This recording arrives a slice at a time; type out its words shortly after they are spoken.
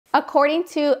According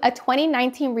to a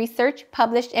 2019 research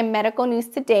published in Medical News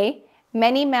Today,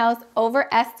 many males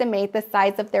overestimate the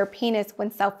size of their penis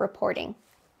when self-reporting,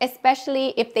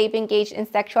 especially if they've engaged in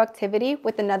sexual activity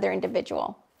with another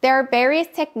individual. There are various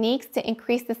techniques to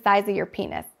increase the size of your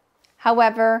penis.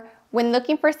 However, when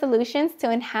looking for solutions to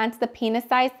enhance the penis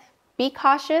size, be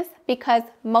cautious because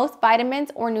most vitamins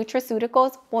or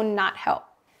nutraceuticals will not help.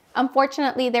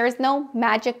 Unfortunately, there is no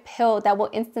magic pill that will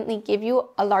instantly give you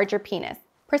a larger penis.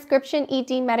 Prescription ED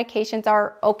medications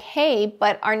are okay,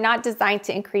 but are not designed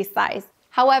to increase size.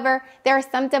 However, there are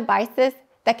some devices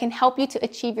that can help you to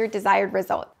achieve your desired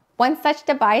result. One such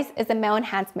device is a male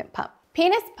enhancement pump.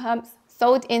 Penis pumps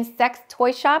sold in sex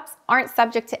toy shops aren't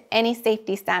subject to any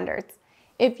safety standards.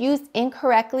 If used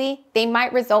incorrectly, they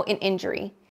might result in injury.